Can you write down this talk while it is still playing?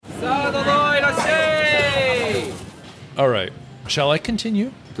All right. Shall I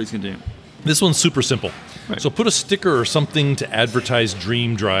continue? Please continue. This one's super simple. Right. So put a sticker or something to advertise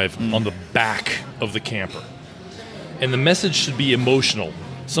Dream Drive on the back of the camper. And the message should be emotional.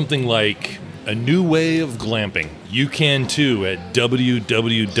 Something like, a new way of glamping. You can too at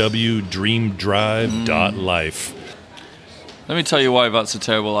www.dreamdrive.life. Let me tell you why that's a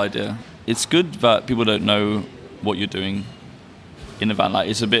terrible idea. It's good that people don't know what you're doing in a van. Like,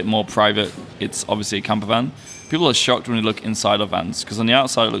 it's a bit more private. It's obviously a camper van. People are shocked when they look inside of vans, because on the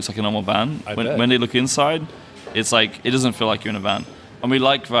outside it looks like a normal van. When they look inside, it's like, it doesn't feel like you're in a van. And we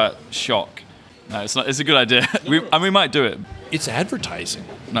like that shock. No, it's not. It's a good idea. we might do it. It's advertising.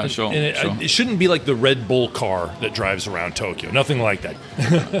 No, sure. And it shouldn't be like the Red Bull car that drives around Tokyo. Nothing like that.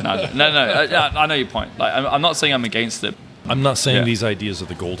 No. I know your point. Like, I'm not saying I'm against it. I'm not saying these ideas are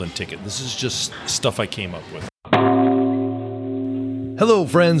the golden ticket. This is just stuff I came up with. Hello,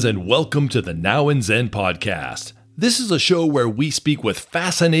 friends, and welcome to the Now and Zen podcast. This is a show where we speak with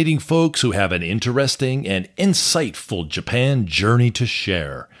fascinating folks who have an interesting and insightful Japan journey to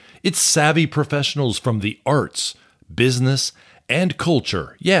share. It's savvy professionals from the arts, business, and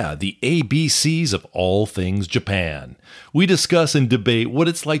culture. Yeah, the ABCs of all things Japan. We discuss and debate what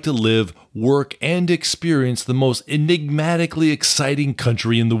it's like to live, work, and experience the most enigmatically exciting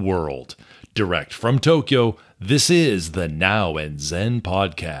country in the world. Direct from Tokyo, this is the Now and Zen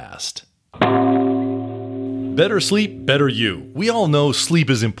podcast. Better sleep, better you. We all know sleep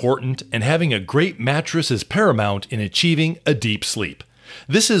is important, and having a great mattress is paramount in achieving a deep sleep.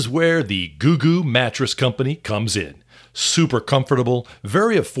 This is where the Gugu Mattress Company comes in. Super comfortable,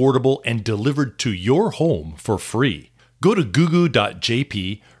 very affordable, and delivered to your home for free. Go to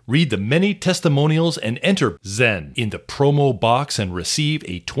gugu.jp, read the many testimonials, and enter Zen in the promo box and receive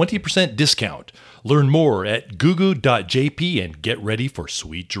a 20% discount. Learn more at gugu.jp and get ready for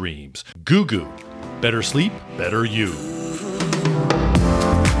sweet dreams. Gugu. Better sleep, better you.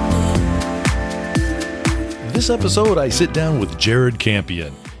 This episode, I sit down with Jared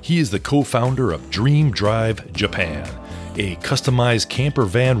Campion. He is the co-founder of Dream Drive Japan, a customized camper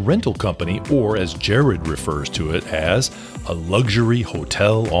van rental company, or as Jared refers to it as, a luxury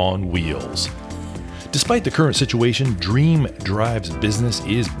hotel on wheels. Despite the current situation, Dream Drive's business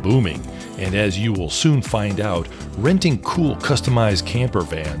is booming, and as you will soon find out, renting cool customized camper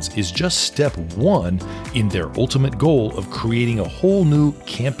vans is just step one in their ultimate goal of creating a whole new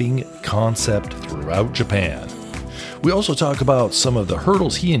camping concept throughout Japan. We also talk about some of the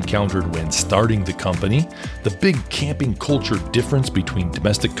hurdles he encountered when starting the company, the big camping culture difference between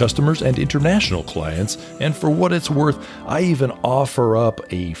domestic customers and international clients, and for what it's worth, I even offer up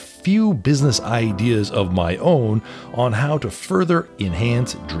a few business ideas of my own on how to further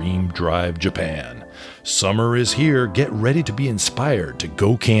enhance Dream Drive Japan. Summer is here. Get ready to be inspired to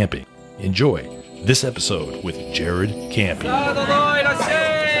go camping. Enjoy this episode with Jared Campion.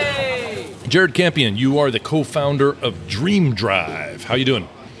 Jared Campion, you are the co-founder of Dream Drive. How you doing?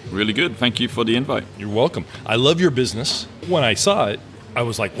 Really good. Thank you for the invite. You're welcome. I love your business. When I saw it, I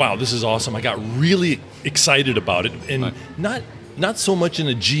was like, wow, this is awesome. I got really excited about it. And not so much in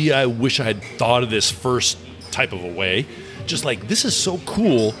a, gee, I wish I had thought of this first type of a way. Just like, this is so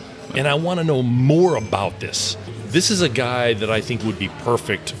cool, and I want to know more about this. This is a guy that I think would be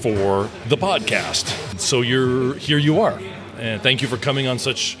perfect for the podcast. So here you are. And thank you for coming on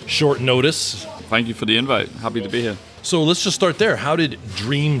such short notice. Thank you for the invite. Happy to be here. So let's just start there. How did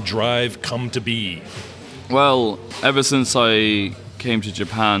Dream Drive come to be? Well, ever since I came to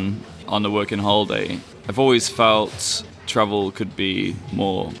Japan on a working holiday, I've always felt travel could be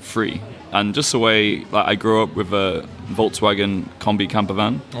more free. And just the way, like, I grew up with a Volkswagen Combi camper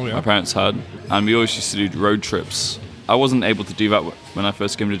van my parents had, and we always used to do road trips. I wasn't able to do that when I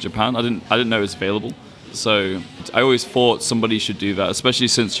first came to Japan. I didn't know it was available. So I always thought somebody should do that, especially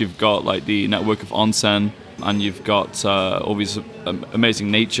since you've got like the network of onsen and you've got all these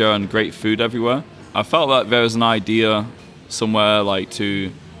amazing nature and great food everywhere. I felt like there was an idea somewhere like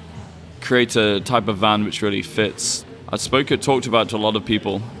to create a type of van which really fits. I talked about it to a lot of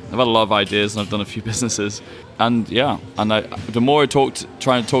people. I've had a lot of ideas and I've done a few businesses. And the more I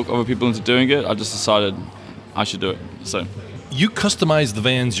trying to talk other people into doing it, I just decided I should do it. So you customize the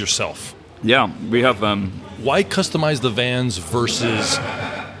vans yourself. Yeah, we have. Why customize the vans versus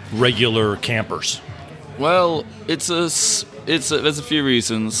regular campers? Well, there's a few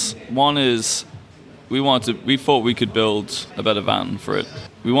reasons. One is we thought we could build a better van for it.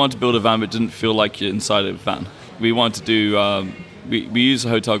 We wanted to build a van that didn't feel like you're inside a van. We wanted to do. We use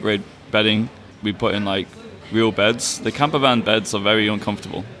hotel grade bedding. We put in like real beds. The camper van beds are very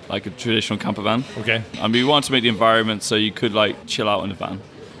uncomfortable, like a traditional camper van. Okay. And we wanted to make the environment so you could like chill out in the van.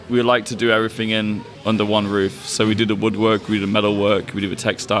 we like to do everything in under one roof. So we do the woodwork, we do the metalwork, we do the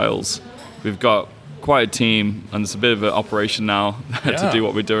textiles. We've got quite a team, and it's a bit of an operation now to do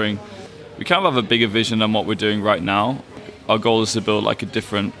what we're doing. We kind of have a bigger vision than what we're doing right now. Our goal is to build like a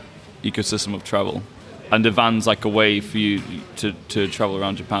different ecosystem of travel. And the van's like a way for you to travel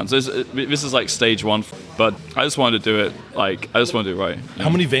around Japan. So this is like stage one, but I just wanted to do it I just want to do it right. How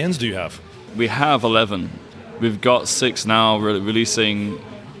many vans do you have? We have 11. We've got 6 now, releasing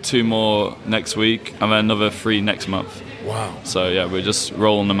 2 more next week, and then another 3 next month. Wow. So yeah, we're just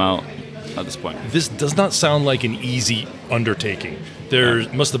rolling them out at this point. This does not sound like an easy undertaking. There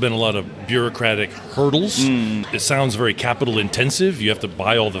must have been a lot of bureaucratic hurdles. It sounds very capital intensive. You have to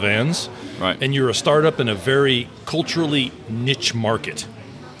buy all the vans. Right. And you're a startup in a very culturally niche market.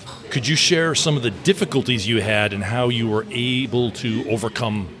 Could you share some of the difficulties you had and how you were able to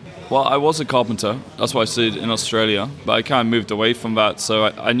overcome? Well, I was a carpenter. That's what I studied in Australia. But I kind of moved away from that. So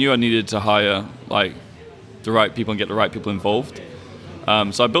I knew I needed to hire like the right people and get the right people involved.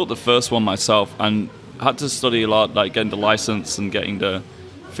 So I built the first one myself and had to study a lot, like getting the license and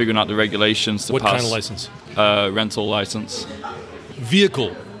figuring out the regulations to pass. What kind of license? Rental license.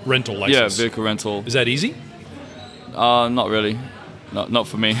 Vehicle rental license. Yeah, vehicle rental. Is that easy? Not really. Not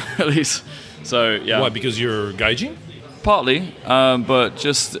for me, at least. So yeah. Why? Because you're gaijin? Partly, but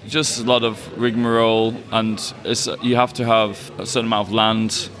just a lot of rigmarole, and you have to have a certain amount of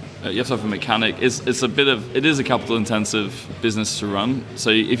land. You have to have a mechanic. It is a capital intensive business to run. So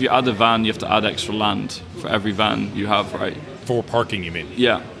if you add a van, you have to add extra land for every van you have, right? For parking, you mean?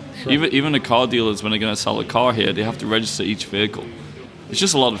 Yeah. Sure. Even the car dealers, when they're going to sell a car here, they have to register each vehicle. It's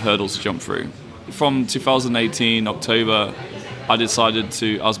just a lot of hurdles to jump through. From 2018, October, I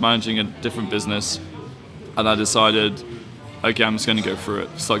was managing a different business, and I decided, okay, I'm just going to go through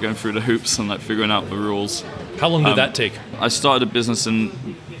it. Start going through the hoops and like figuring out the rules. How long did that take? I started a business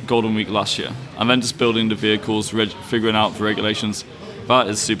in Golden Week last year, and then just building the vehicles, figuring out the regulations. That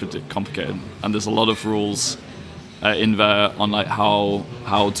is super complicated, and there's a lot of rules in there on like how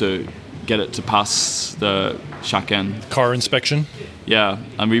to get it to pass the shaken. Car inspection? Yeah,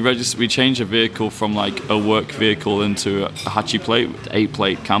 and we changed a vehicle from like a work vehicle into a Hachi plate,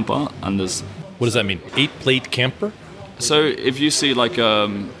 8-plate camper, and there's... What does that mean? 8-plate camper? So if you see like a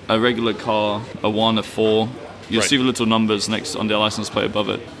regular car, a 1, a 4, you'll see the little numbers next on the license plate above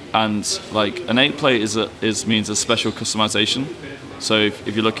it. And like an 8-plate means a special customization. So if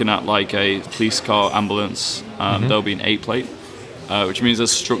you're looking at like a police car, ambulance, there'll be an 8-plate, which means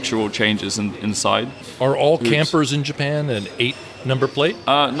there's structural changes inside. Are all campers in Japan an 8-number plate?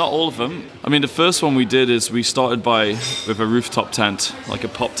 Not all of them. I mean, the first one we did is we started with a rooftop tent, like a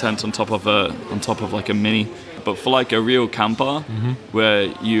pop tent on top of like a mini. But for like a real camper, where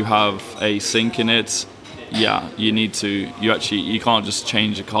you have a sink in it, yeah, you can't just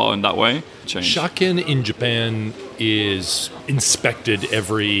change a car in that way. Shaken in Japan is inspected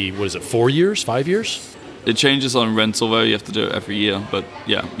every, 4 years, 5 years? It changes on rental though, you have to do it every year, but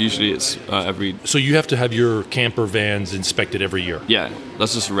yeah, usually it's every... So you have to have your camper vans inspected every year? Yeah,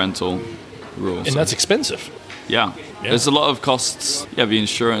 that's just rental rules. And that's expensive. Yeah. There's a lot of costs. Yeah, the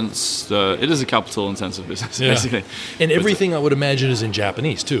insurance, it is a capital intensive business, basically. And everything I would imagine is in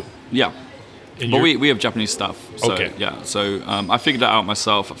Japanese too. Yeah. But we have Japanese staff. So, okay. Yeah, so I figured that out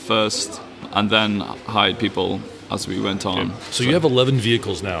myself at first, and then hired people as we went on. Okay. So you have 11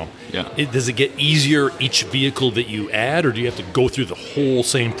 vehicles now. Yeah. Does it get easier each vehicle that you add, or do you have to go through the whole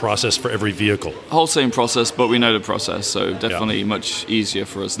same process for every vehicle? Whole same process, but we know the process, so definitely much easier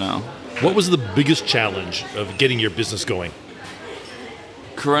for us now. What was the biggest challenge of getting your business going?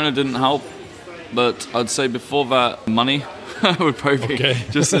 Corona didn't help, but I'd say before that, money would probably be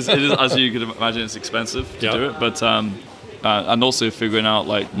just as you could imagine, it's expensive to do it. But and also figuring out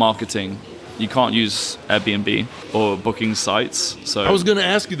like marketing. You can't use Airbnb or booking sites. So I was going to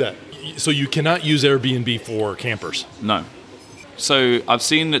ask you that. So you cannot use Airbnb for campers? No. So I've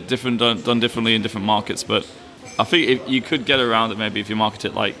seen it done differently in different markets, but I think if you could get around it maybe if you market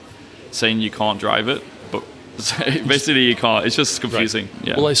it like saying you can't drive it, but basically you can't. It's just confusing. Right.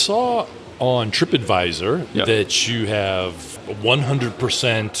 Yeah. Well, I saw on TripAdvisor that you have 100%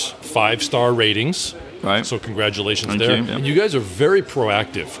 5-star ratings. Right. So congratulations Thank there. you, yeah. And you guys are very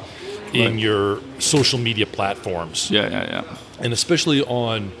proactive in your social media platforms. Yeah. And especially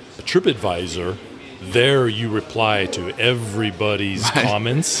on TripAdvisor, there you reply to everybody's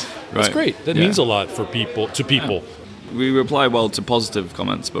comments. That's great. That means a lot for people. Yeah. We reply well to positive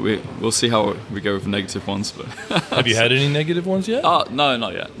comments, but we'll see how we go with negative ones. But have you had any negative ones yet? No,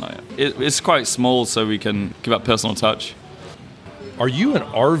 not yet. It's quite small, so we can give that personal touch. Are you an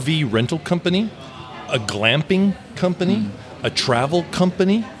RV rental company, a glamping company, a travel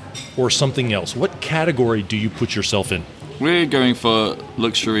company? or something else? What category do you put yourself in? We're going for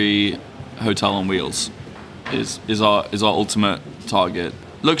luxury hotel on wheels. Is our ultimate target.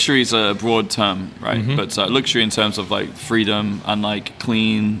 Luxury is a broad term, right? Mm-hmm. But luxury in terms of like freedom and like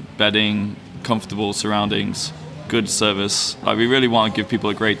clean bedding, comfortable surroundings, good service. Like we really want to give people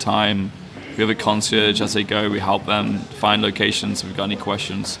a great time. We have a concierge as they go. We help them find locations if we've got any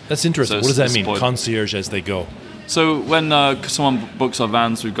questions. That's interesting. What does that mean, concierge as they go? So when someone books our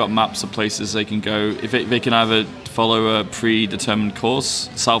vans, we've got maps of places they can go. If they can either follow a predetermined course,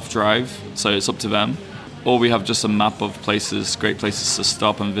 self-drive, so it's up to them, or we have just a map of places, great places to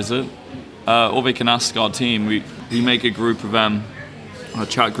stop and visit. Or they can ask our team. We make a group of them, a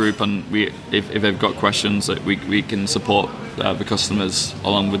chat group, and if they've got questions, that we can support the customers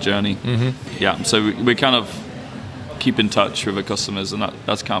along the journey. Mm-hmm. Yeah, so we kind of keep in touch with the customers, and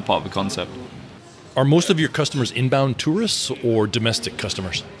that's kind of part of the concept. Are most of your customers inbound tourists or domestic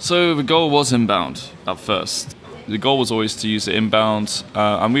customers? So the goal was inbound at first. The goal was always to use it inbound,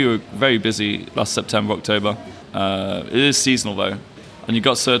 and we were very busy last September, October. It is seasonal though, and you've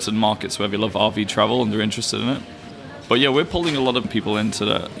got certain markets where they love RV travel and they're interested in it. But yeah, we're pulling a lot of people into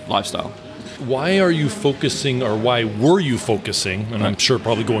the lifestyle. Why are you focusing, or why were you focusing, and I'm sure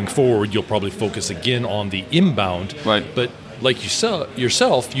probably going forward you'll probably focus again on the inbound, right? But like you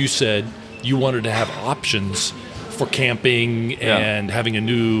yourself, you said you wanted to have options for camping and having a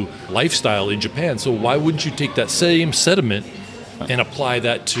new lifestyle in Japan. So why wouldn't you take that same sentiment and apply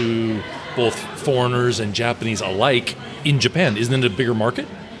that to both foreigners and Japanese alike in Japan? Isn't it a bigger market?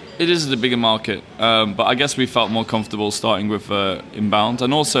 It is the bigger market, but I guess we felt more comfortable starting with inbound,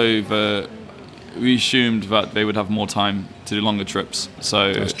 and also we assumed that they would have more time to do longer trips.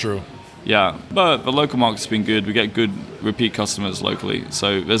 So that's true. Yeah, but the local market's been good. We get good repeat customers locally,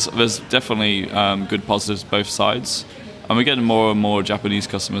 so there's definitely good positives both sides, and we're getting more and more Japanese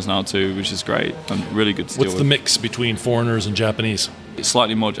customers now too, which is great and really good to deal with. What's the mix between foreigners and Japanese? It's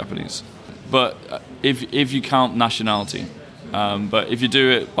slightly more Japanese, but if you count nationality, but if you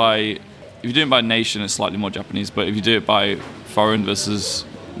do it by nation, it's slightly more Japanese. But if you do it by foreign versus,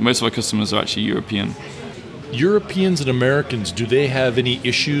 most of our customers are actually European. Europeans and Americans, do they have any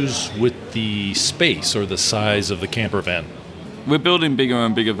issues with the space or the size of the camper van? We're building bigger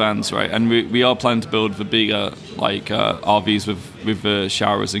and bigger vans, right? And we are planning to build the bigger RVs with the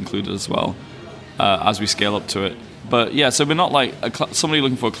showers included as well as we scale up to it. But yeah, so we're not like somebody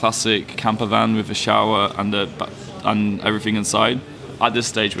looking for a classic camper van with a shower and everything inside. At this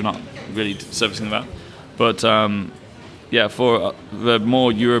stage, we're not really servicing that. But yeah, for the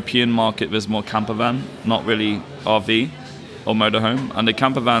more European market, there's more camper van, not really RV or motorhome. And the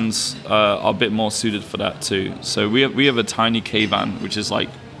camper vans are a bit more suited for that too. So we have a tiny K van, which is like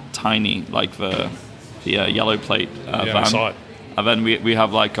tiny, like the yellow plate van. I saw it. And then we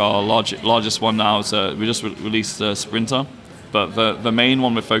have like our largest one now. Is we just released the Sprinter. But the main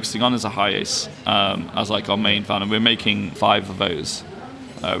one we're focusing on is a Hi-Ace as like our main van. And we're making 5 of those,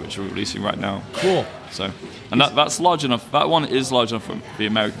 which we're releasing right now. Cool. So, and that's large enough. That one is large enough for the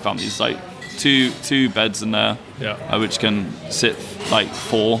American family. It's like two beds in there, which can sit like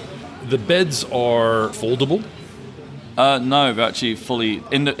 4. The beds are foldable? No, they're actually fully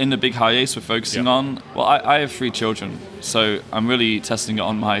in the big Hi-Ace we're focusing on. Well, I have 3 children, so I'm really testing it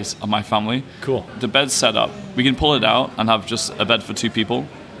on my family. Cool. The bed's set up. We can pull it out and have just a bed for 2 people.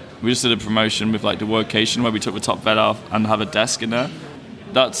 We just did a promotion with like the workation where we took the top bed off and have a desk in there.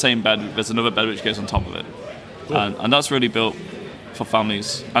 That same bed, there's another bed which goes on top of it. Cool. And that's really built for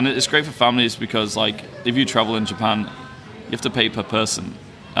families. And it's great for families because like if you travel in Japan, you have to pay per person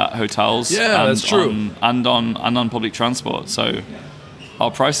at hotels. Yeah, that's true. And on public transport. So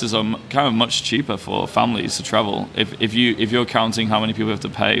our prices are kind of much cheaper for families to travel if you're counting how many people have to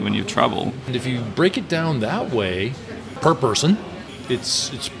pay when you travel. And if you break it down that way, per person,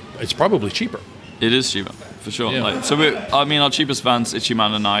 it's probably cheaper. It is cheaper, for sure. Yeah. Our cheapest van's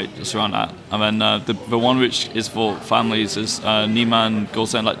Ichiman and I, just around that. And then the one which is for families is Niman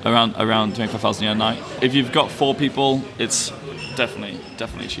Gosen, like around 25,000 yen a night. If you've got 4 people, it's definitely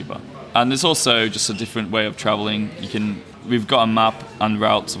cheaper. And it's also just a different way of traveling. We've got a map and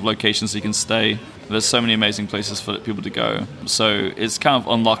routes of locations you can stay. There's so many amazing places for people to go. So it's kind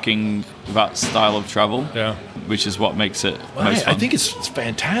of unlocking that style of travel, which is what makes it most fun. I think it's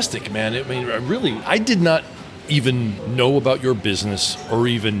fantastic, man. I mean, I did not even know about your business or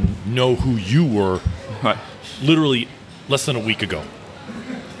even know who you were literally less than a week ago.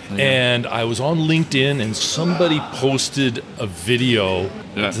 Yeah. And I was on LinkedIn and somebody posted a video,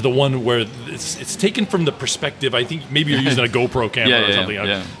 the one where it's taken from the perspective, I think maybe you're using a GoPro camera or something.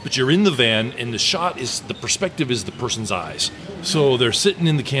 Yeah. But you're in the van and the perspective is the person's eyes. So they're sitting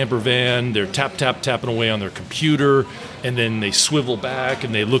in the camper van, they're tapping away on their computer, and then they swivel back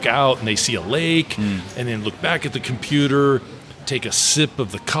and they look out and they see a lake, and then look back at the computer, take a sip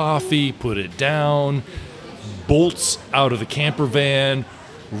of the coffee, put it down, bolts out of the camper van,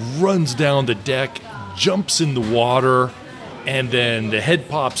 runs down the deck, jumps in the water, and then the head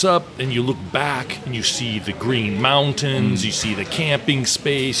pops up and you look back and you see the green mountains, you see the camping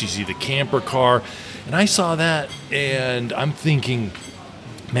space, you see the camper car. And I saw that and I'm thinking,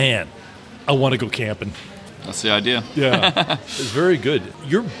 man, I want to go camping. That's the idea. Yeah, it's very good.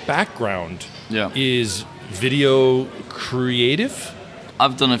 Your background Yeah. is video creative?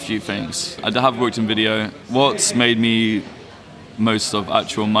 I've done a few things. I have worked in video. What's made me most of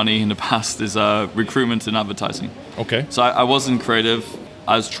actual money in the past is recruitment and advertising. Okay. So I was in creative.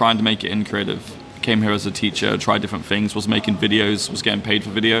 I was trying to make it in creative. Came here as a teacher, tried different things, was making videos, was getting paid for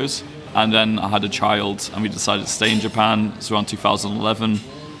videos. And then I had a child and we decided to stay in Japan. It's around 2011.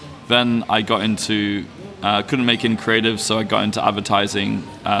 Then I got into, couldn't make it in creative, so I got into advertising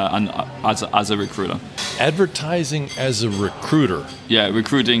and as a recruiter. Advertising as a recruiter. Yeah,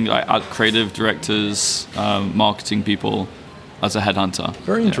 recruiting like creative directors, marketing people as a headhunter.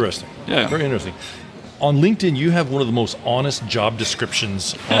 Very interesting. Yeah. Very interesting. On LinkedIn, you have one of the most honest job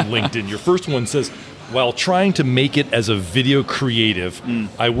descriptions on LinkedIn. Your first one says, while trying to make it as a video creative,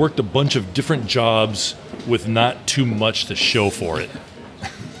 I worked a bunch of different jobs with not too much to show for it.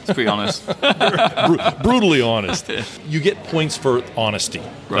 It's pretty honest. Brutally honest. You get points for honesty,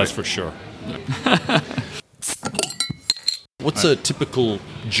 Right. that's for sure. What's a typical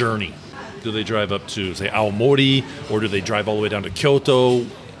journey? Do they drive up to, say, Aomori, or do they drive all the way down to Kyoto?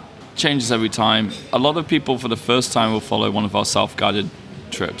 Changes every time. A lot of people for the first time will follow one of our self-guided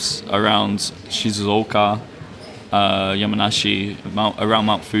trips around Shizuoka, Yamanashi, around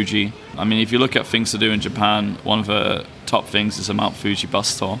Mount Fuji. I mean, if you look at things to do in Japan, one of the top things is a Mount Fuji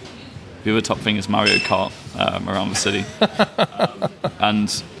bus tour. The other top thing is Mario Kart around the city.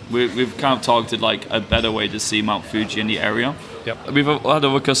 And we've kind of targeted like a better way to see Mount Fuji in the area. Yep. We've had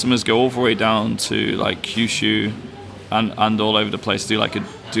other customers go all the way down to like Kyushu and all over the place, do like a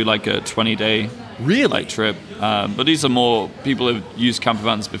 20-day Really? trip. But these are more people who've used camper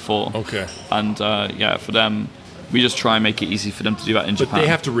vans before. Okay. And for them, we just try and make it easy for them to do that in But Japan. they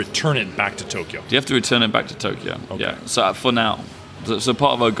have to return it back to Tokyo. You have to return it back to Tokyo. Okay. Yeah. So for now, so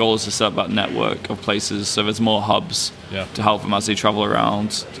part of our goal is to set up that network of places, so there's more hubs Yeah. to help them as they travel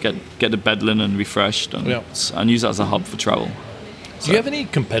around, to get the bed linen refreshed and use that as a hub for travel. Do you have any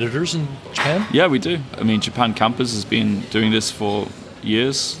competitors in Japan? Yeah, we do. I mean, Japan Campers has been doing this for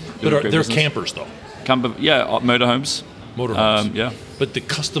years. But they're campers, though. Camper, yeah, motorhomes. Motorhomes. Yeah. But the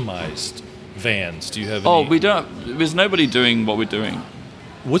customized vans, do you have any? Oh, we don't. There's nobody doing what we're doing.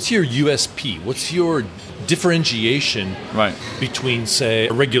 What's your USP? What's your differentiation Right. between, say,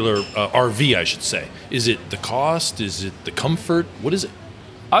 a regular RV, I should say? Is it the cost? Is it the comfort? What is it?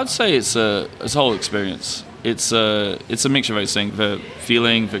 I'd say it's a whole experience. It's a mixture of everything. The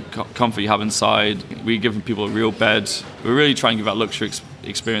feeling, the comfort you have inside. We give people a real bed. We're really trying to give that luxury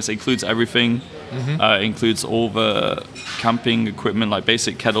experience. It includes everything. It includes all the camping equipment, like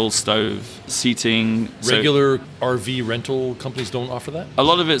basic kettle, stove, seating. Regular RV rental companies don't offer that? A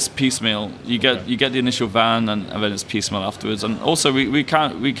lot of it's piecemeal. You get the initial van, and then it's piecemeal afterwards. And also, we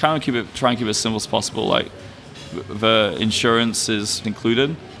kind of try and keep it as simple as possible. Like the insurance is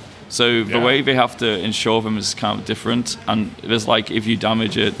included. So the way they have to insure them is kind of different, and there's like if you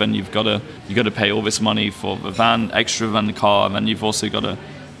damage it, then you've got to pay all this money for the van, extra than the car, and then you've also got to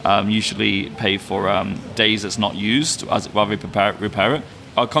usually pay for days it's not used while they repair it.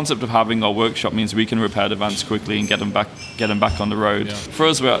 Our concept of having our workshop means we can repair the vans quickly and get them back on the road. Yeah. For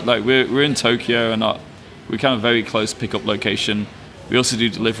us, we're in Tokyo, and we're kind of very close pickup location. We also do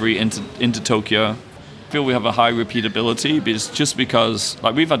delivery into Tokyo. I feel we have a high repeatability because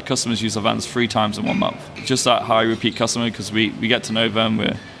like we've had customers use our vans 3 times in 1 month. Just that high repeat customer, because we get to know them,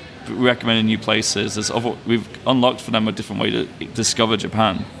 we're recommending new places. We've unlocked for them a different way to discover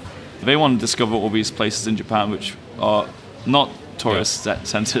Japan. They want to discover all these places in Japan which are not tourist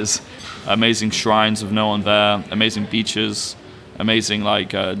centers. Amazing shrines with no one there, amazing beaches, amazing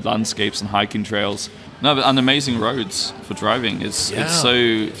landscapes and hiking trails. No, and amazing roads for driving. It's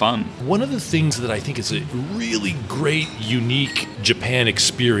so fun. One of the things that I think is a really great, unique Japan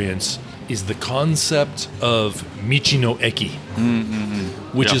experience is the concept of Michi no Eki,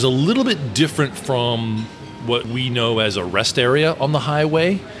 which is a little bit different from what we know as a rest area on the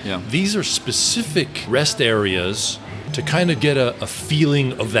highway. Yeah. These are specific rest areas to kind of get a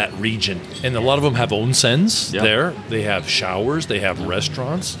feeling of that region. And a lot of them have onsens there. They have showers. They have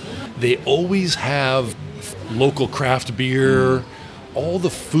restaurants. They always have local craft beer, all the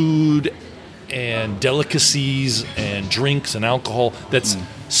food and delicacies and drinks and alcohol that's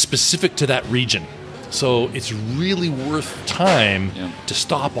specific to that region. So it's really worth time to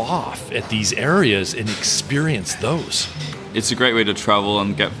stop off at these areas and experience those. It's a great way to travel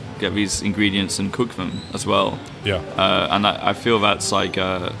and get these ingredients and cook them as well. Yeah. And I feel that's like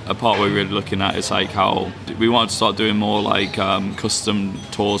a part we're really looking at is like how we want to start doing more like custom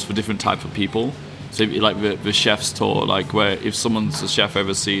tours for different type of people. So like the chef's tour, like where if someone's a chef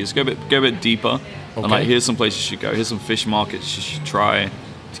overseas, go a bit deeper. And like here's some places you should go, here's some fish markets you should try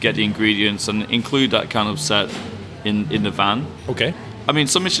to get the ingredients, and include that kind of set in the van. Okay. I mean,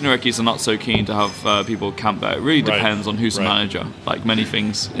 some Michinorekis are not so keen to have people camp there. It really depends on who's the manager, like many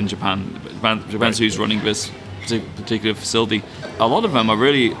things in Japan. Depends who's running this particular facility. A lot of them are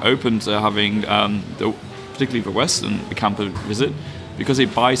really open to having, particularly the Western camper visit, because they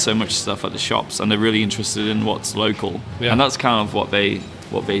buy so much stuff at the shops and they're really interested in what's local. Yeah. And that's kind of what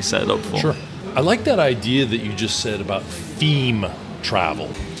they set it up for. Sure. I like that idea that you just said about theme travel.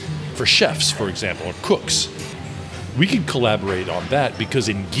 For chefs, for example, or cooks, we could collaborate on that because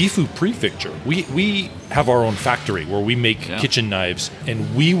in Gifu Prefecture, we have our own factory where we make kitchen knives,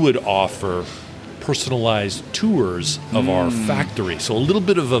 and we would offer personalized tours of our factory. So a little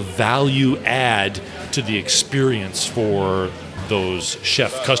bit of a value add to the experience for those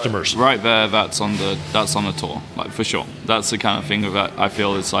chef customers. Right there, that's on the tour, like for sure. That's the kind of thing that I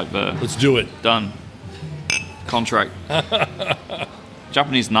feel is like the let's do it. Done. Contract.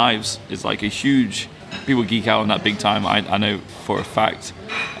 Japanese knives is like a huge. People geek out on that big time. I know for a fact.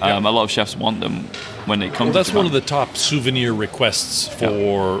 A lot of chefs want them when they come to Japan. That's one of the top souvenir requests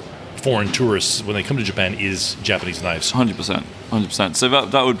for foreign tourists when they come to Japan is Japanese knives. 100%. So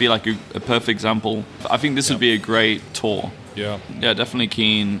that would be like a perfect example. I think this would be a great tour. Yeah, definitely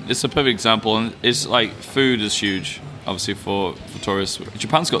keen. It's a perfect example, and it's like food is huge, obviously for tourists.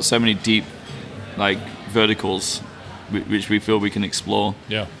 Japan's got so many deep, like verticals, which we feel we can explore.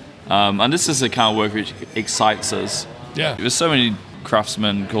 Yeah. And this is the kind of work which excites us. Yeah. There's so many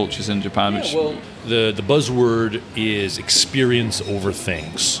craftsmen cultures in Japan. Which the buzzword is experience over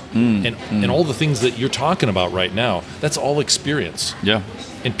things. And all the things that you're talking about right now, that's all experience. Yeah.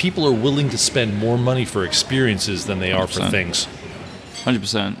 And people are willing to spend more money for experiences than they are 100%. For things.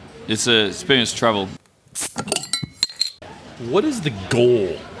 100%. It's a experience travel. What is the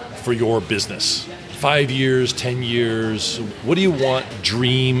goal for your business? 5 years, 10 years? What do you want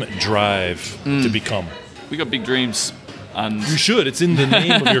Dream Drive to become? We got big dreams. And you should. It's in the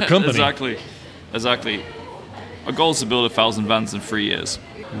name of your company. Exactly. Our goal is to build 1,000 vans in 3 years.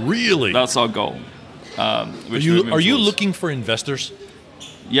 Really? That's our goal. Are you looking for investors?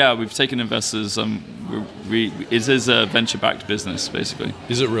 Yeah, we've taken investors. It is a venture-backed business, basically.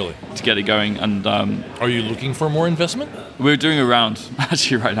 Is it really? To get it going. And are you looking for more investment? We're doing a round,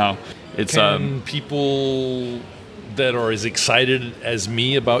 actually, right now. Can people that are as excited as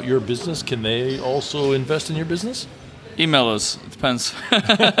me about your business, can they also invest in your business? Email us. It depends.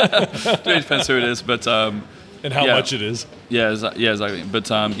 It really depends who it is, but and how much it is. Yeah, exactly. But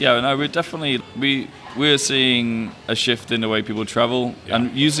we're definitely we're seeing a shift in the way people travel,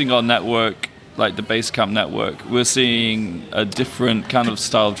 and using our network, like the Basecamp network, we're seeing a different kind of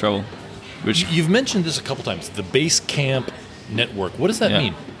style of travel. Which you've mentioned this a couple times. The Basecamp network. What does that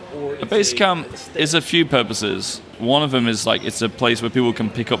mean? A Basecamp is a few purposes. One of them is like it's a place where people can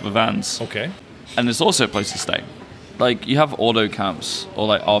pick up the vans. Okay. And it's also a place to stay. Like you have auto camps or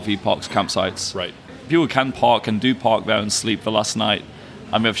like RV parks, campsites. Right. People can park and do park there and sleep the last night,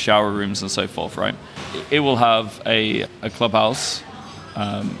 and we have shower rooms and so forth. Right. It will have a clubhouse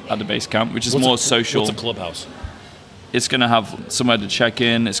at the Basecamp, which is more social. What's a clubhouse? It's going to have somewhere to check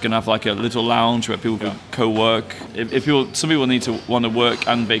in. It's going to have like a little lounge where people can co-work. Some people want to work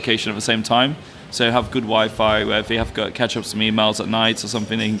and vacation at the same time. So have good Wi-Fi where if they have to catch up some emails at night or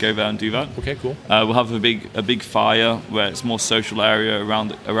something, they can go there and do that. Okay, cool. We'll have a big fire where it's more social area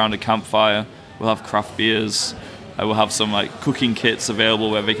around a campfire. We'll have craft beers. We'll have some like cooking kits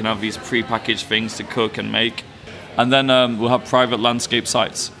available where they can have these pre-packaged things to cook and make. And then we'll have private landscape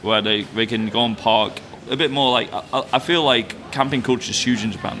sites where they can go and park. A bit more like, I feel like camping culture is huge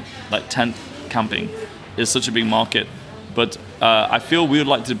in Japan. Like tent camping is such a big market. But I feel we would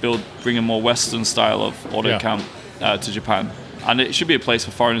like to bring a more Western style of auto camp to Japan. And it should be a place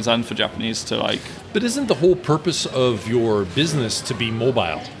for foreigners and for Japanese to like... But isn't the whole purpose of your business to be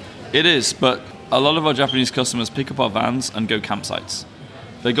mobile? It is, but a lot of our Japanese customers pick up our vans and go campsites.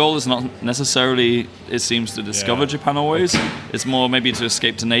 Their goal is not necessarily, it seems, to discover Japan always. It's more maybe to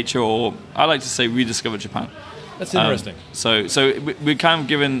escape to nature, or I like to say rediscover Japan. That's interesting. So we're kind of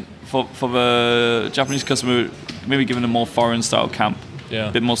given for the Japanese customer, maybe giving a more foreign style camp. Yeah.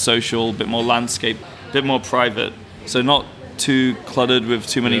 A bit more social, a bit more landscape, a bit more private. So not too cluttered with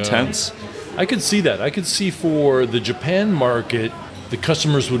too many tents. I could see that. I could see for the Japan market, the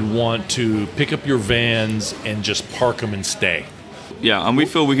customers would want to pick up your vans and just park them and stay. Yeah, and we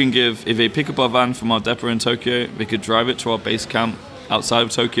feel we can give, if they pick up our van from our depot in Tokyo, they could drive it to our base camp outside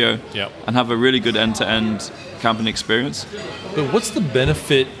of Tokyo and have a really good end-to-end camping experience. But what's the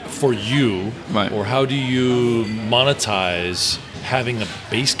benefit for you, or how do you monetize having a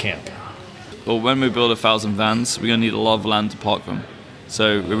base camp? Well, when we build 1,000 vans, we're going to need a lot of land to park them.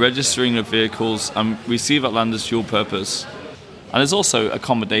 So we're registering the vehicles, and we see that land as dual purpose. And there's also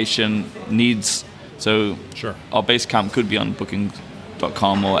accommodation needs. So our base camp could be on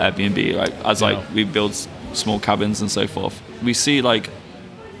Booking.com or Airbnb, right? As we build small cabins and so forth. We see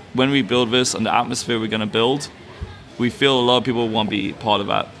when we build this and the atmosphere we're going to build, we feel a lot of people want to be part of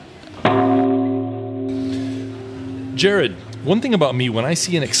that. Jared, one thing about me, when I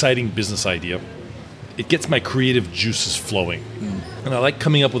see an exciting business idea, it gets my creative juices flowing. And I like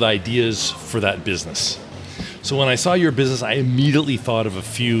coming up with ideas for that business. So when I saw your business, I immediately thought of a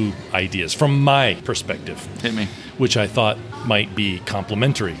few ideas from my perspective. Hit me. Which I thought might be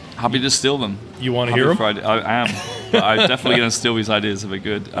complementary. Happy to steal them. You want to hear them? Friday. I am. But I'm definitely going to steal these ideas if they're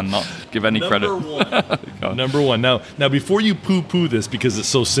good and not give any credit. Number one. Now, before you poo-poo this, because it's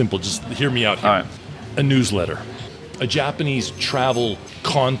so simple, just hear me out here. All right. A newsletter. A Japanese travel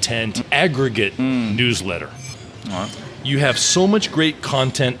content aggregate newsletter. All right. You have so much great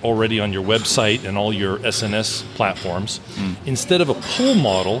content already on your website and all your SNS platforms. Instead of a pull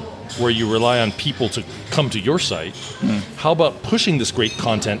model where you rely on people to come to your site, how about pushing this great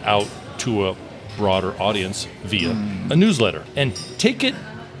content out to a broader audience via a newsletter? And take it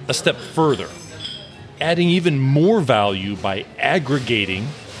a step further, adding even more value by aggregating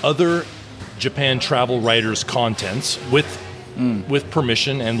other Japan travel writers' contents with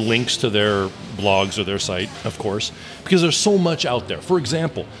permission and links to their blogs or their site, of course, because there's so much out there. For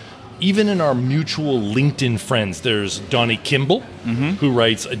example, even in our mutual LinkedIn friends, there's Donnie Kimball, who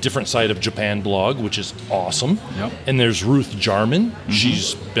writes a different side of Japan blog, which is awesome. Yep. And there's Ruth Jarman.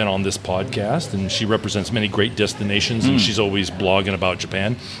 She's been on this podcast, and she represents many great destinations, and she's always blogging about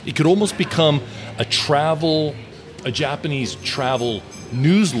Japan. It could almost become a Japanese travel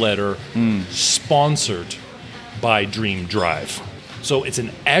newsletter sponsored by Dream Drive. So it's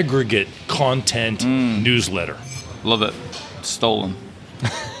an aggregate content newsletter. Love it. Stolen.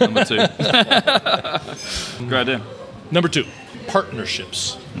 Number 2. Great idea. Number 2,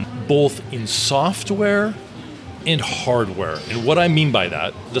 partnerships, both in software and hardware. And what I mean by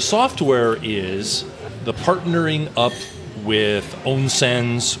that, the software is the partnering up with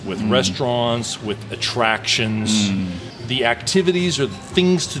onsens, with restaurants, with attractions, the activities or the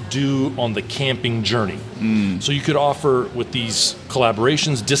things to do on the camping journey. So you could offer, with these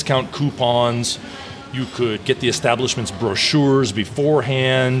collaborations, discount coupons. You could get the establishment's brochures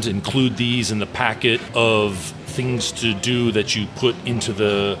beforehand, include these in the packet of things to do that you put into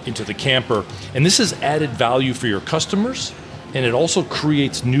the camper. And this is added value for your customers, and it also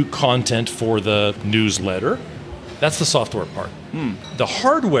creates new content for the newsletter. That's the software part. The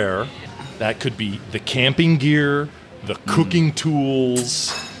hardware, that could be the camping gear, the cooking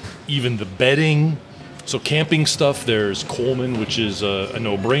tools, even the bedding. So camping stuff, there's Coleman, which is a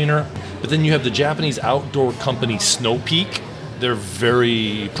no-brainer. But then you have the Japanese outdoor company Snow Peak. They're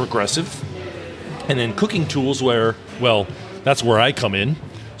very progressive. And then cooking tools where, well, that's where I come in.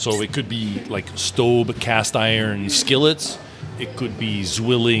 So it could be like stove cast iron skillets. It could be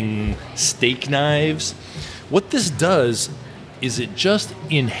Zwilling steak knives. What this does is it just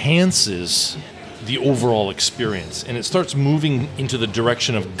enhances the overall experience. And it starts moving into the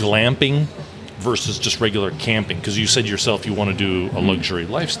direction of glamping versus just regular camping, because you said yourself you want to do a luxury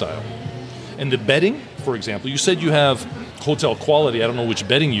lifestyle. And the bedding, for example, you said you have hotel quality. I don't know which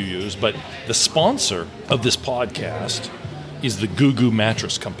bedding you use, but the sponsor of this podcast is the Gugu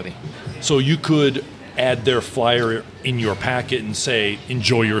Mattress Company. So you could add their flyer in your packet and say,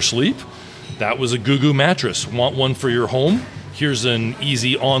 enjoy your sleep. That was a Gugu mattress. Want one for your home? Here's an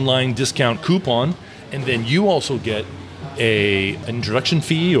easy online discount coupon. And then you also get an introduction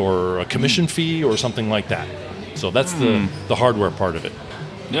fee or a commission fee or something like that. So that's the hardware part of it.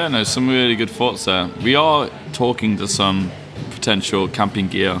 Yeah, no, some really good thoughts there. We are talking to some potential camping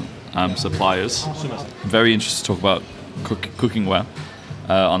gear suppliers. Very interested to talk about cooking wear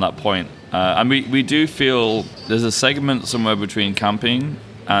on that point. And we do feel there's a segment somewhere between camping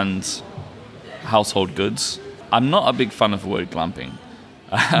and household goods. I'm not a big fan of the word glamping.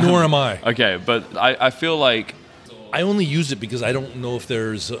 Nor am I. Okay, but I feel like I only use it because I don't know if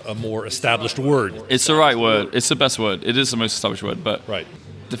there's a more established word. It's the right word. It's the best word. It is the most established word. But Right.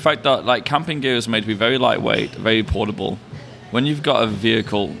 the fact that like camping gear is made to be very lightweight, very portable. When you've got a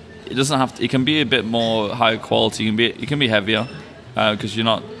vehicle, it doesn't have to. It can be a bit more high quality. It can be heavier because you're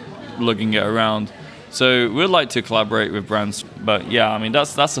not lugging it around. So we'd like to collaborate with brands. But yeah, I mean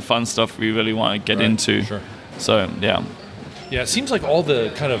that's the fun stuff we really want to get into. Sure. So yeah. Yeah, it seems like all the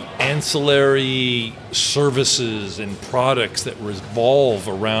kind of ancillary services and products that revolve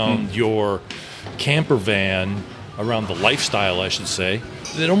around your camper van, around the lifestyle, I should say,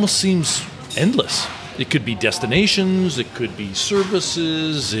 it almost seems endless. It could be destinations, it could be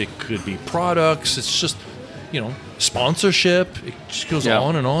services, it could be products. It's just, sponsorship. It just goes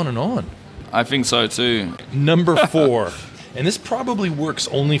on and on and on. I think so too. Number 4, and this probably works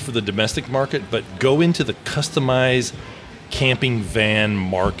only for the domestic market, but go into the customized camping van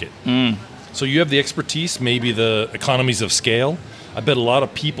market. So you have the expertise, maybe the economies of scale. I bet a lot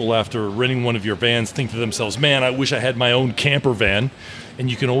of people after renting one of your vans think to themselves, man, I wish I had my own camper van. And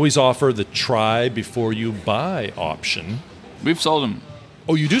you can always offer the try before you buy option. We've sold them.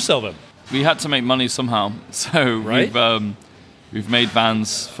 Oh, you do sell them? We had to make money somehow. So Right. we've made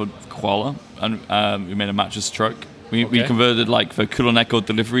vans for Koala, and we made a mattress truck. We converted like the Kulaneko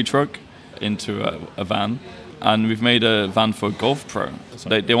delivery truck into a van. And we've made a van for Golf Pro.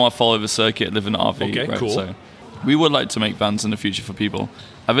 They want to follow the circuit, live in an RV. Okay, right? cool. So we would like to make vans in the future for people.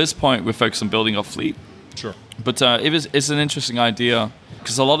 At this point, we're focused on building our fleet. Sure. But it's an interesting idea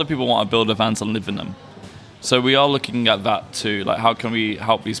because a lot of people want to build a vans and live in them. So we are looking at that too. Like, how can we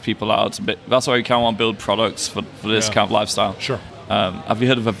help these people out a bit? That's why we kind of want to build products for this kind of lifestyle. Sure. Have you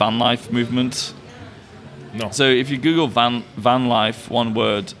heard of a van life movement? No. So if you Google van life, one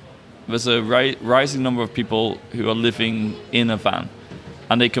word, there's a rising number of people who are living in a van,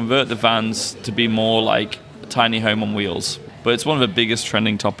 and they convert the vans to be more like a tiny home on wheels. But it's one of the biggest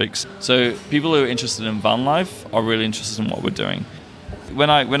trending topics. So people who are interested in van life are really interested in what we're doing. When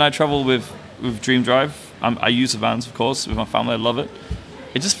I travel with Dream Drive, I use the vans, of course, with my family. I love it.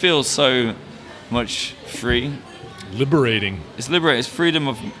 It just feels so much free. Liberating. It's liberating. It's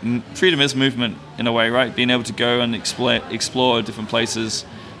freedom is movement in a way, right? Being able to go and explore different places.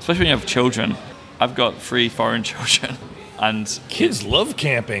 Especially when you have children. I've got 3 foreign children. And Kids love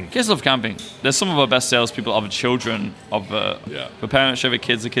camping. kids love camping. They're some of our best salespeople are the children of the parents show the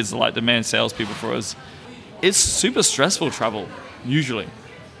kids. The kids are like the main salespeople for us. It's super stressful travel, usually.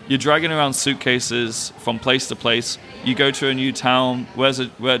 You're dragging around suitcases from place to place. You go to a new town. Where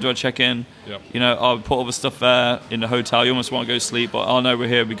do I check in? Yep. I'll put all the stuff there in the hotel. You almost want to go sleep, but oh no, we're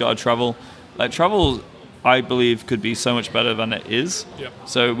here. We got to travel. Like travel, I believe, could be so much better than it is. Yep.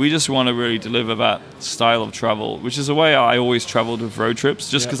 So we just want to really deliver that style of travel, which is the way I always traveled with road trips,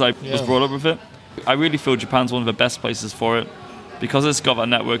 just because I was brought up with it. I really feel Japan's one of the best places for it because it's got a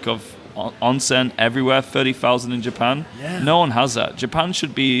network of onsen everywhere, 30,000 in Japan. Yeah. No one has that. Japan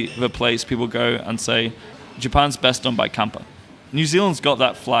should be the place people go and say, Japan's best done by camper. New Zealand's got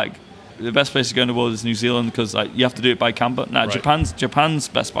that flag. The best place to go in the world is New Zealand because you have to do it by camper. Nah, Right. Japan's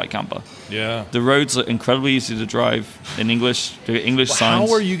best by camper. Yeah. The roads are incredibly easy to drive in English. The English signs.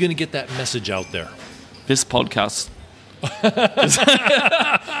 How are you going to get that message out there? This podcast.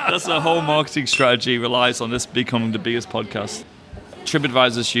 That's the whole marketing strategy relies on this becoming the biggest podcast.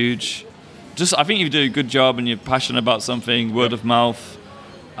 TripAdvisor's huge. I think you do a good job and you're passionate about something, word of mouth.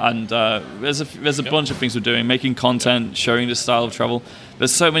 And there's a bunch of things we're doing, making content, showing this style of travel.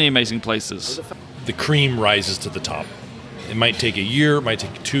 There's so many amazing places. The cream rises to the top. It might take a year, it might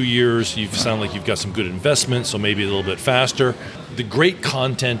take 2 years. You sound like you've got some good investment, so maybe a little bit faster. The great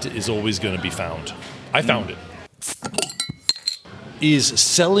content is always going to be found. I found it. Is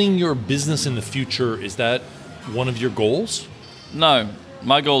selling your business in the future, is that one of your goals? No,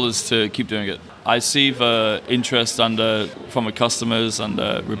 my goal is to keep doing it. I see the interest from the customers and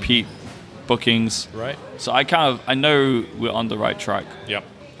the repeat bookings. Right. So I know we're on the right track. Yep.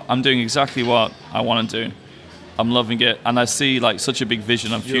 I'm doing exactly what I want to do. I'm loving it, and I see like such a big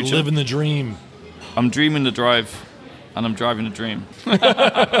vision of You're future. living the dream. I'm dreaming the drive, and I'm driving the dream.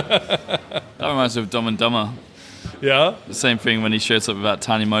 That reminds me of Dumb and Dumber. Yeah? The same thing when he shows up with that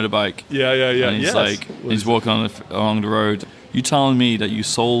tiny motorbike. Yeah. And he's Yes. he's walking along the road. You telling me that you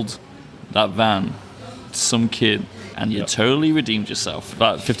sold that van to some kid and you totally redeemed yourself?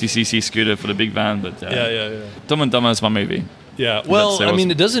 That 50cc scooter for the big van, but Yeah. Dumb and Dumber is my movie. Yeah. Well, say I what's- mean,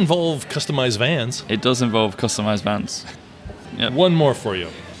 it does involve customized vans. It does involve customized vans. Yep. One more for you.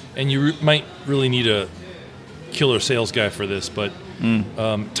 And you might really need a killer sales guy for this, but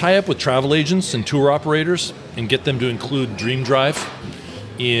tie up with travel agents and tour operators and get them to include Dream Drive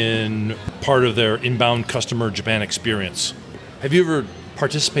in part of their inbound customer Japan experience. Have you ever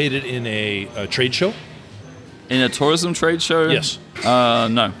participated in a trade show? In a tourism trade show? Yes.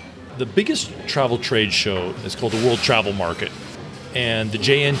 No. The biggest travel trade show is called the World Travel Market. And the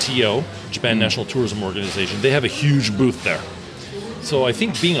JNTO, Japan National Tourism Organization, they have a huge booth there. So I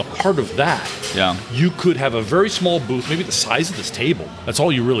think being a part of that, you could have a very small booth, maybe the size of this table. That's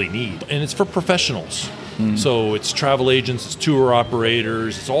all you really need. And it's for professionals. So it's travel agents, it's tour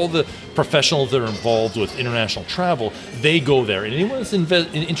operators, it's all the professionals that are involved with international travel. They go there. And anyone that's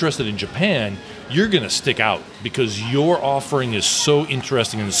interested in Japan, you're going to stick out because your offering is so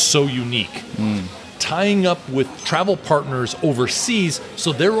interesting and so unique. Tying up with travel partners overseas,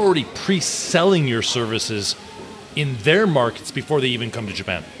 so they're already pre-selling your services in their markets before they even come to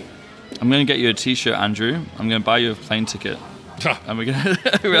Japan. I'm going to get you a t-shirt, Andrew. I'm going to buy you a plane ticket. And we're going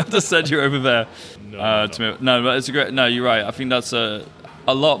to have to send you over there. No, but it's a great. No, you're right. I think that's a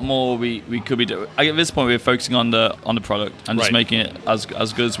lot more we could be doing. At this point, we're focusing on the product and just making it as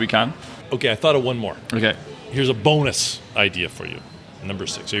good as we can. Okay, I thought of one more. Okay. Here's a bonus idea for you. Number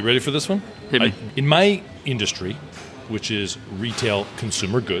 6. Are you ready for this one? Hit me. In my industry, which is retail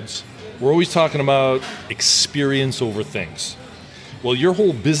consumer goods, we're always talking about experience over things. Well, your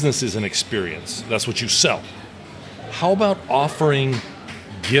whole business is an experience. That's what you sell. How about offering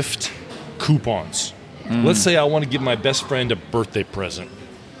gift coupons? Let's say I want to give my best friend a birthday present,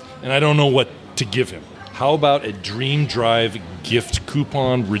 and I don't know what to give him. How about a Dream Drive gift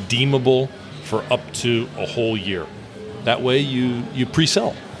coupon redeemable for up to a whole year? That way you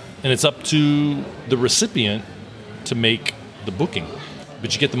pre-sell, and it's up to the recipient to make the booking.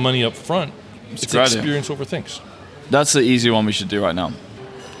 But you get the money up front. It's experience over things. That's the easy one we should do right now.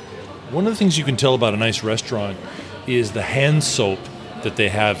 One of the things you can tell about a nice restaurant is the hand soap that they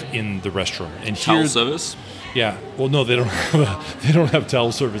have in the restaurant. And towel service? Yeah. Well, no, they don't have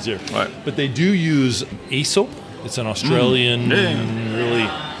towel service here. Right. But they do use Aesop. It's an Australian, really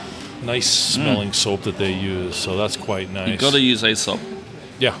nice smelling soap that they use. So that's quite nice. You've got to use Aesop.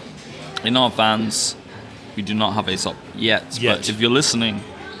 Yeah. In our vans, we do not have Aesop yet. But if you're listening,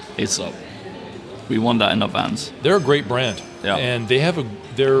 Aesop, we want that in our vans. They're a great brand. Yeah. And they have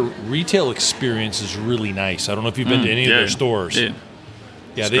their retail experience is really nice. I don't know if you've been to any of their stores.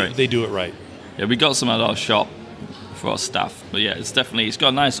 Yeah, they do it right. Yeah, we got some at our shop for our staff. But yeah, it's got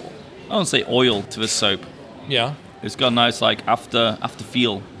a nice, I don't say oil to the soap. Yeah. It's got a nice after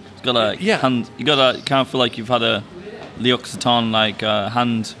feel. It's got a hand, you got to kind of feel like you've had a L'Occitane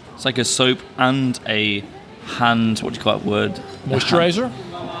hand. It's like a soap and a hand, what do you call that word? Moisturizer?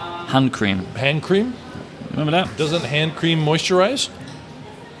 Hand cream. Hand cream? Remember that? Doesn't hand cream moisturize?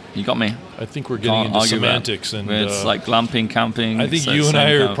 You got me. I think we're getting into semantics. And it's like glamping, camping. I think you and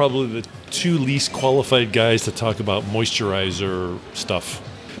I are probably the two least qualified guys to talk about moisturizer stuff.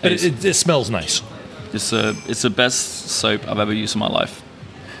 But it smells nice. It's the best soap I've ever used in my life.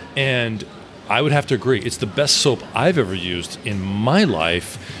 And I would have to agree. It's the best soap I've ever used in my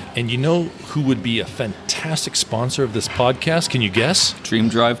life. And you know who would be a fantastic sponsor of this podcast? Can you guess? Dream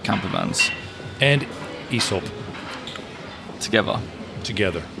Drive Camper Vans. And Aesop. Together.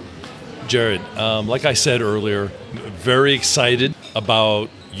 Jared, like I said earlier, very excited about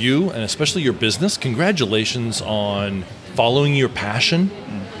you and especially your business. Congratulations on following your passion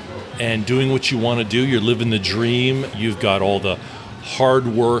and doing what you want to do. You're living the dream. You've got all the hard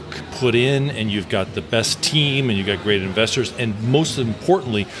work put in, and you've got the best team, and you've got great investors, and most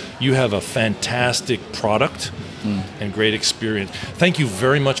importantly, you have a fantastic product and great experience. Thank you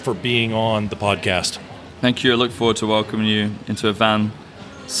very much for being on the podcast. Thank you. I look forward to welcoming you into a van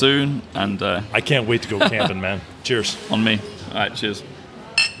soon, and I can't wait to go camping, man. Cheers. On me. All right, cheers.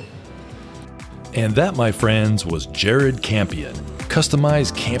 And that, my friends, was Jared Campion.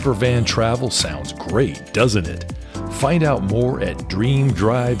 Customized camper van travel sounds great, doesn't it? Find out more at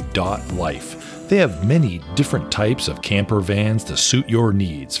dreamdrive.life. They have many different types of camper vans to suit your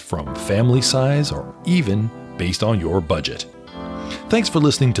needs, from family size or even based on your budget. Thanks for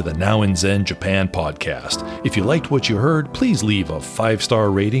listening to the Now in Zen Japan podcast. If you liked what you heard, please leave a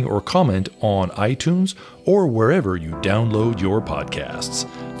 5-star rating or comment on iTunes or wherever you download your podcasts.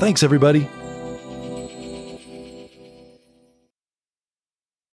 Thanks, everybody.